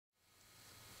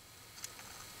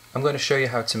I'm going to show you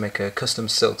how to make a custom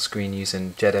silk screen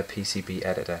using GEDA PCB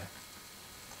Editor.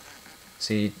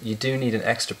 So you do need an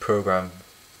extra program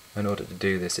in order to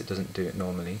do this. It doesn't do it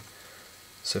normally.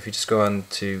 So if you just go on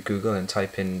to Google and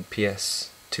type in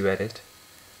pstoedit,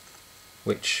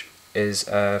 which is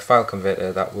a file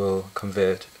converter that will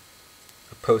convert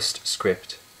a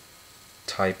PostScript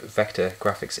type vector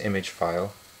graphics image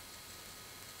file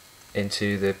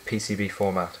into the PCB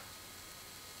format.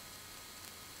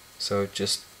 So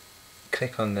just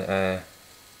click on the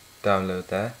download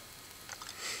there,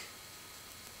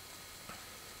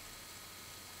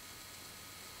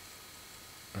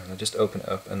 and I'll just open it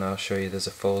up and I'll show you there's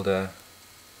a folder.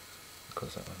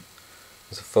 Close that one.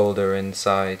 There's a folder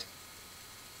inside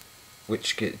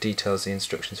which details the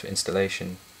instructions for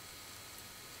installation.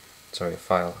 Sorry, a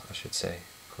file I should say,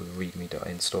 called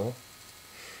readme.install.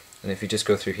 And if you just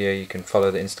go through here, you can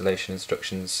follow the installation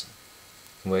instructions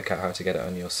and work out how to get it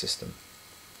on your system.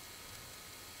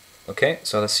 Okay,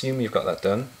 so I'll assume you've got that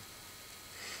done,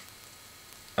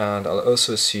 and I'll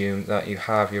also assume that you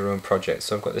have your own project.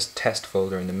 So I've got this test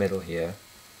folder in the middle here,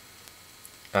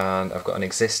 and I've got an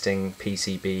existing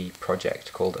PCB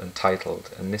project called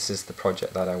Untitled, and this is the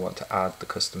project that I want to add the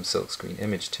custom silkscreen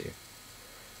image to.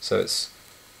 So it's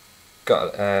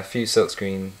got a few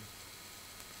silkscreen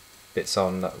bits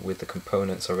on with the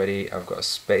components already. I've got a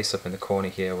space up in the corner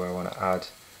here where I want to add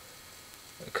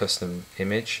a custom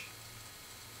image.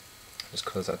 Just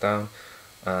close that down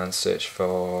and search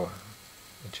for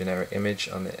a generic image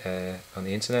on the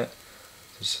internet.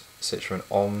 Just search for an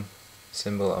OM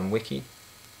symbol on Wiki,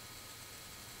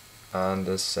 and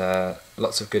there's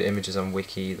lots of good images on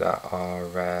Wiki that are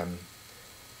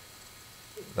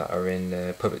in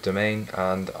the public domain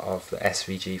and of the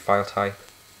SVG file type,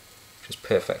 which is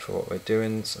perfect for what we're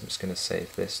doing. So I'm just going to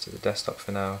save this to the desktop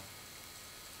for now.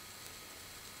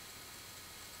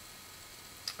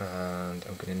 And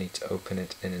I'm going to need to open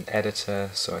it in an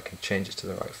editor so I can change it to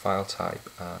the right file type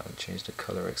and change the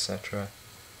color, etc.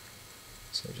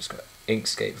 So I've just got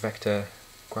Inkscape Vector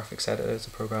Graphics Editor is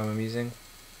the program I'm using.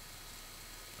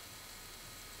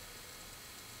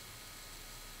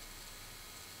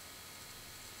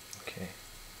 Okay.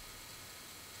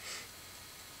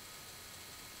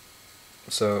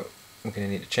 So I'm going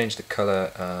to need to change the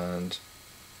color and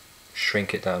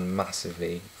shrink it down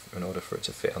massively in order for it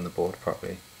to fit on the board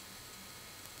properly.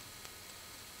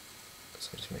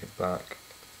 So just make it black,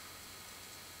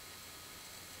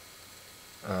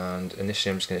 and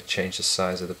initially I'm just going to change the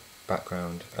size of the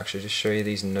background. Actually, just show you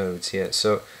these nodes here.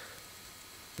 So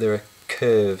there are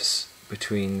curves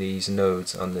between these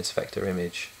nodes on this vector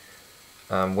image.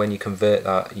 When you convert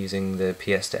that using the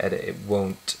pstoedit, it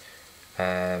won't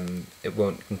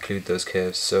include those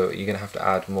curves, so you're going to have to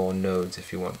add more nodes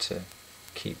if you want to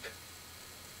keep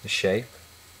the shape.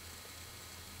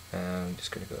 I'm just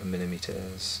going to go to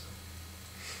millimeters,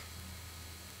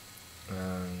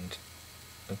 and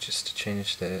just to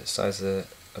change the size of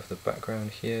the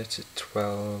background here to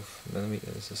 12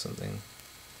 millimeters or something.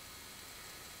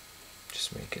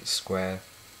 Just make it square,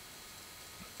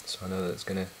 so I know that it's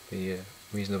going to be a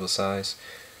reasonable size.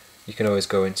 You can always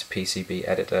go into PCB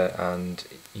Editor and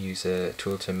use a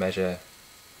tool to measure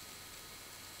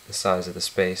the size of the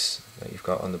space that you've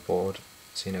got on the board,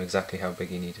 so you know exactly how big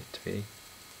you need it to be.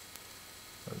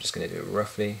 I'm just going to do it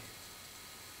roughly.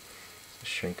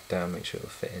 Just shrink it down, make sure it'll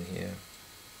fit in here.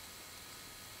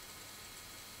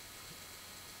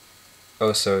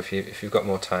 Also, if you've got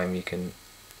more time, you can,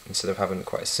 instead of having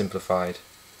quite a simplified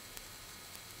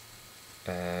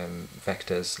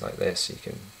vectors like this, you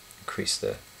can increase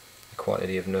the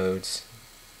quantity of nodes,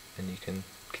 and you can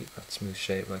keep that smooth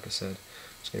shape. Like I said,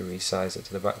 I'm just going to resize it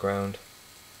to the background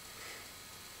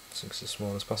so it's as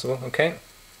small as possible. Okay,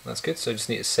 that's good. So I just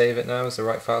need to save it now as the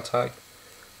right file type.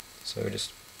 So I'm going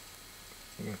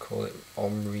to call it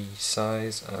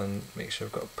omresize and make sure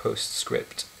I've got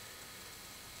PostScript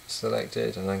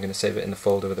selected, and I'm going to save it in the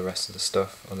folder with the rest of the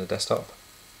stuff on the desktop.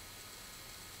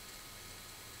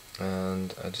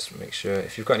 And I just make sure,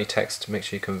 if you've got any text, make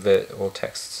sure you convert all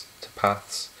texts to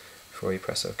paths before you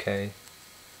press OK.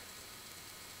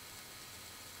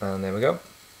 And there we go.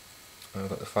 I've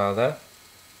got the file there.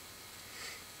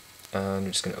 And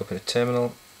I'm just going to open a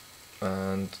terminal,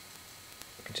 and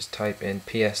you can just type in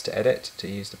pstoedit to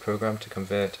use the program to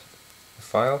convert the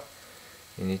file.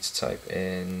 You need to type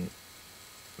in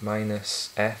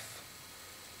 -f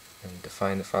and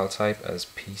define the file type as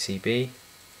PCB,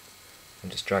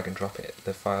 and just drag and drop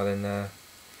the file in there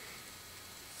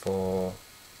for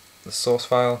the source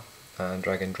file, and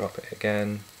drag and drop it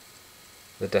again.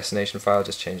 The destination file,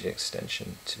 just change the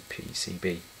extension to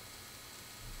PCB,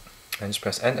 and just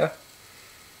press enter.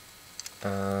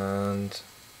 and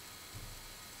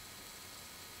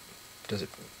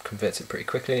converts it pretty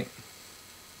quickly.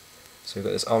 So we've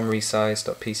got this on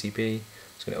resize.pcb.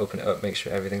 Just going to open it up, make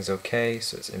sure everything's okay,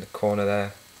 so it's in the corner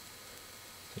there.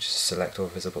 So just select all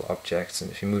visible objects,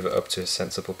 and if you move it up to a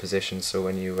sensible position, so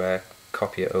when you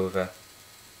copy it over,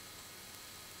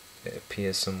 it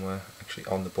appears somewhere actually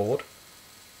on the board.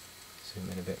 Zoom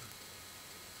in a bit.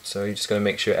 So you're just going to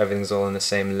make sure everything's all in the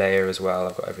same layer as well.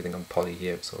 I've got everything on poly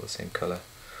here, it's all the same colour.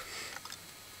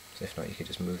 So if not, you can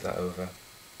just move that over.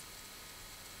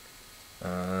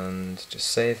 And just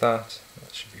save that,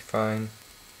 that should be fine.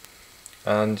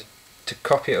 And to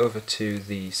copy it over to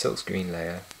the silkscreen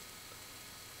layer,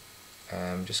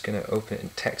 I'm just going to open it in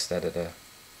text editor,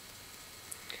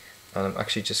 and I'm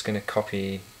actually just going to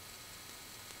copy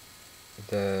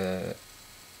the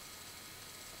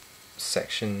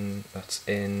section that's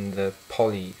in the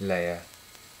poly layer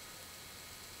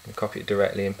and copy it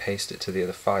directly and paste it to the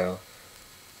other file,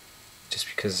 just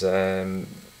because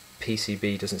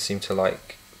PCB doesn't seem to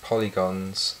like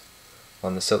polygons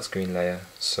on the silkscreen layer.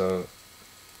 So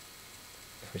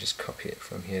if I just copy it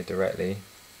from here directly,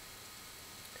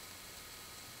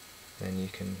 then you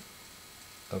can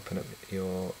open up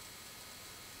your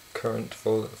current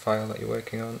file that you're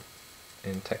working on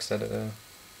in text editor,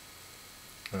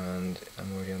 and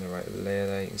I'm already on the right layer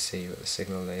there. You can see you've got the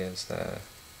signal layers there,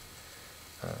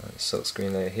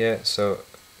 silkscreen layer here, so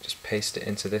just paste it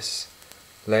into this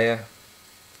layer.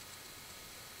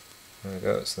 There we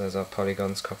go, so there's our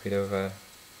polygons copied over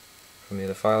from the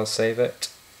other file. Save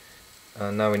it,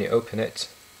 and now when you open it,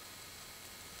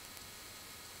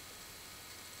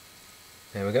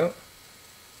 there we go.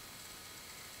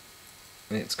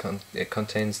 It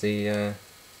contains the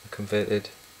converted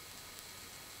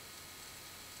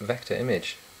vector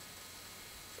image.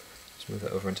 Just move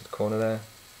that over into the corner there.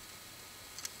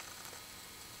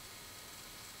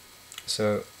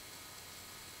 So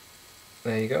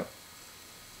there you go.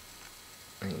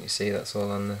 And you see that's all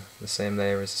on the same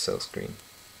layer as the silk screen.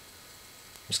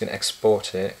 I'm just going to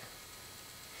export it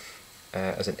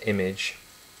as an image,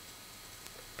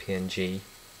 PNG,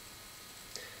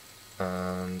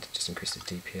 and just increase the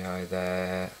DPI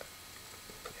there,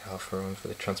 put the alpha on for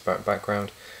the transparent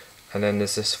background, and then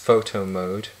there's this photo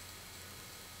mode,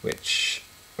 which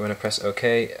when I press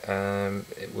OK,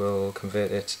 it will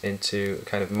convert it into a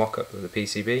kind of mock-up of the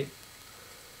PCB.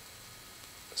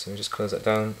 So we just close that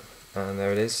down, and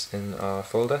there it is in our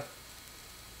folder,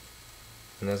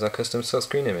 and there's our custom silk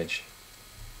screen image.